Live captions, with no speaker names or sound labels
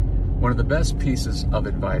One of the best pieces of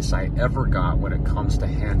advice I ever got when it comes to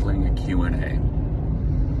handling a Q&A.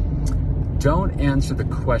 Don't answer the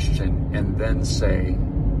question and then say,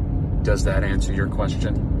 does that answer your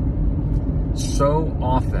question? So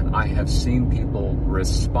often I have seen people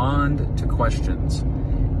respond to questions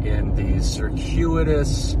in these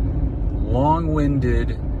circuitous,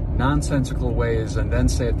 long-winded, nonsensical ways and then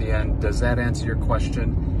say at the end, does that answer your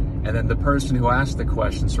question? And then the person who asked the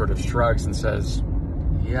question sort of shrugs and says,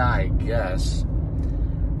 yeah, I guess.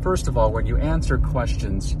 First of all, when you answer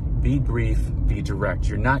questions, be brief, be direct.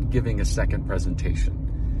 You're not giving a second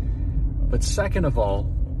presentation. But second of all,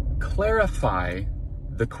 clarify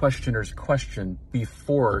the questioner's question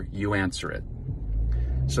before you answer it.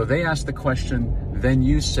 So they ask the question, then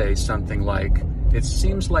you say something like, it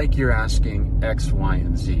seems like you're asking X, Y,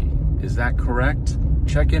 and Z. Is that correct?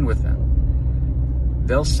 Check in with them.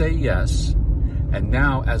 They'll say yes. And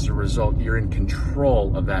now, as a result, you're in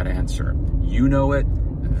control of that answer. You know it,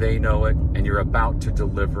 they know it, and you're about to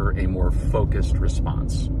deliver a more focused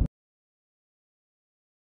response.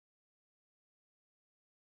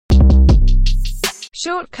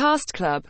 Shortcast Club